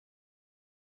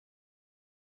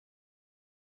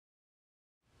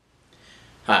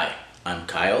Hi, I'm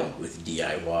Kyle with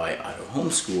DIY Auto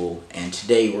Homeschool, and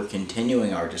today we're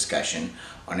continuing our discussion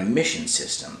on emission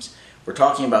systems. We're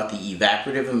talking about the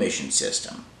Evaporative Emissions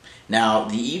System. Now,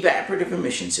 the Evaporative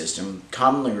Emissions System,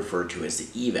 commonly referred to as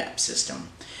the EVAP system,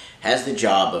 has the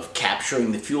job of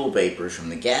capturing the fuel vapors from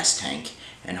the gas tank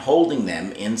and holding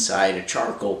them inside a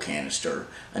charcoal canister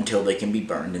until they can be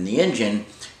burned in the engine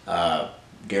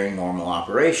during normal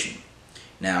operation.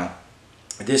 Now,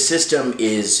 this system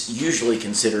is usually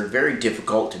considered very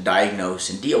difficult to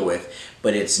diagnose and deal with,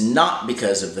 but it's not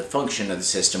because of the function of the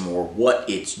system or what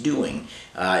it's doing.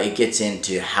 It gets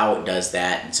into how it does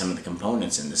that and some of the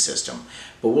components in the system.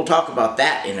 But we'll talk about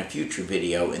that in a future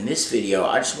video. In this video,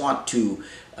 I just want to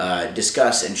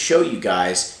discuss and show you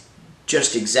guys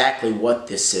just exactly what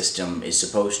this system is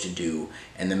supposed to do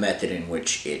and the method in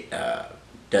which it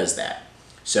does that.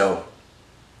 So,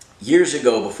 years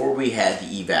ago, before we had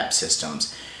the EVAP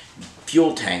systems,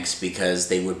 fuel tanks, because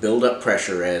they would build up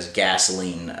pressure as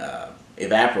gasoline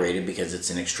evaporated, because it's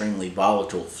an extremely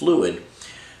volatile fluid,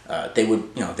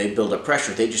 they'd build up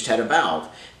pressure. They just had a valve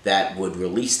that would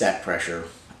release that pressure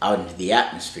out into the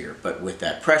atmosphere. But with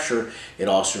that pressure, it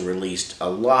also released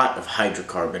a lot of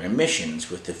hydrocarbon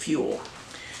emissions with the fuel.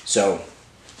 So,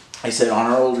 I said on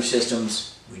our older systems,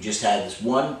 we just had this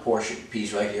one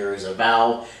piece right here is a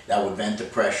valve that would vent the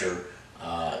pressure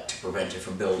to prevent it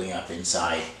from building up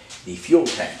inside the fuel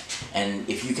tank. And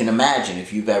if you can imagine,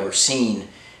 if you've ever seen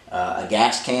a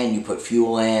gas can, you put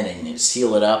fuel in and you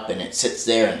seal it up and it sits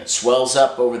there and it swells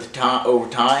up over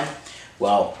time.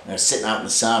 Well, sitting out in the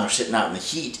sun or sitting out in the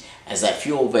heat, as that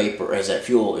fuel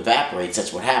evaporates,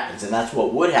 that's what happens. And that's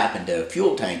what would happen to a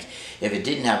fuel tank if it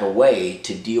didn't have a way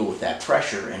to deal with that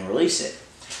pressure and release it.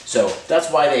 So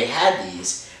that's why they had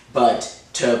these, but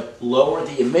to lower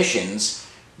the emissions,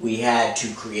 we had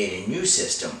to create a new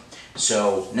system.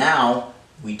 So now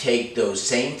we take those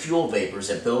same fuel vapors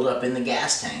that build up in the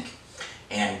gas tank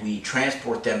and we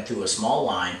transport them through a small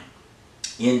line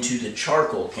into the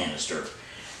charcoal canister.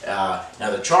 Now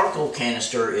the charcoal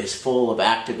canister is full of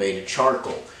activated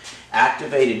charcoal.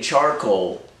 Activated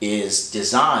charcoal is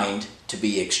designed to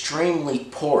be extremely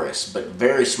porous, but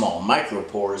very small,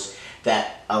 micropores,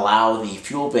 that allow the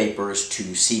fuel vapors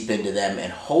to seep into them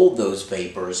and hold those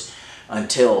vapors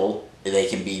until they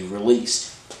can be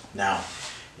released. Now,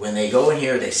 when they go in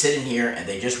here, they sit in here and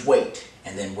they just wait.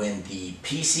 And then when the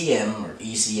PCM or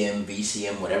ECM,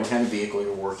 VCM, whatever kind of vehicle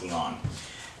you're working on,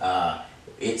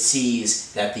 it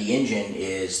sees that the engine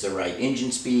is the right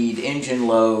engine speed, engine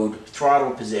load,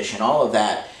 throttle position, all of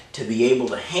that, to be able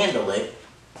to handle it,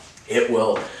 it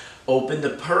will open the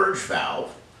purge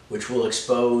valve, which will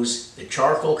expose the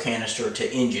charcoal canister to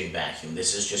engine vacuum.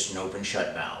 This is just an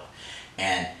open-shut valve.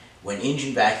 And when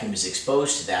engine vacuum is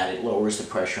exposed to that, it lowers the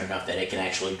pressure enough that it can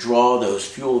actually draw those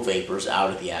fuel vapors out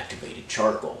of the activated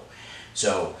charcoal.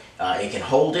 So it can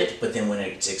hold it, but then when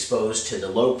it's exposed to the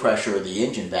low pressure of the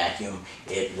engine vacuum,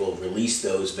 it will release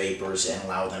those vapors and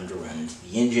allow them to run into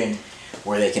the engine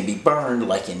where they can be burned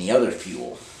like any other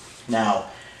fuel. Now,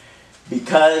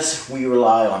 because we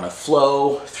rely on a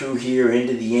flow through here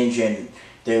into the engine,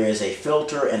 there is a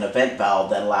filter and a vent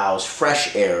valve that allows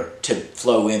fresh air to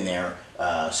flow in there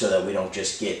so that we don't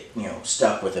just get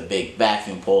stuck with a big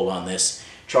vacuum pulled on this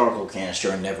charcoal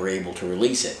canister and never able to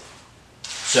release it.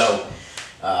 So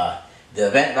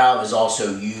the vent valve is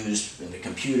also used in the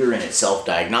computer and its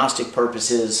self-diagnostic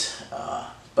purposes,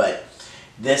 but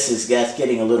this is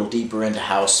getting a little deeper into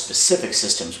how specific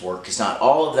systems work, because not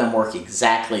all of them work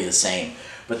exactly the same,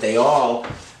 but they all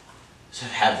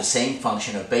have the same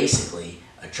function of basically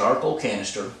a charcoal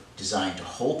canister designed to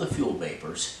hold the fuel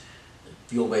vapors. The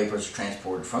fuel vapors are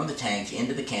transported from the tank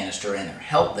into the canister and they're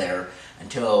held there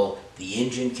until the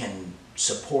engine can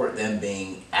support them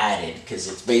being added, because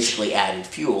it's basically added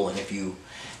fuel, and if you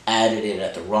added it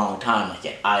at the wrong time, like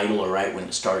at idle or right when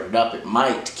it started up, it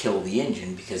might kill the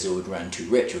engine because it would run too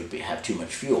rich, it would have too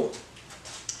much fuel.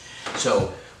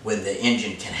 So when the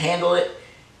engine can handle it,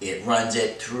 it runs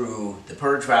it through the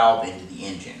purge valve into the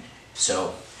engine.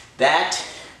 So that,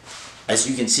 as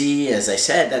you can see, as I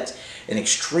said, that's an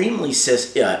extremely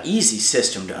easy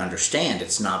system to understand.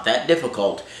 It's not that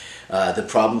difficult. The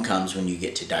problem comes when you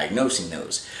get to diagnosing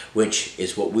those, which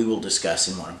is what we will discuss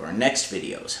in one of our next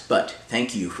videos. But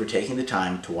thank you for taking the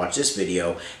time to watch this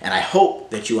video, and I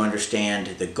hope that you understand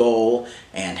the goal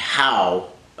and how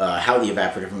the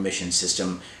evaporative emission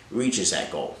system reaches that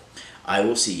goal. I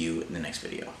will see you in the next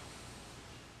video.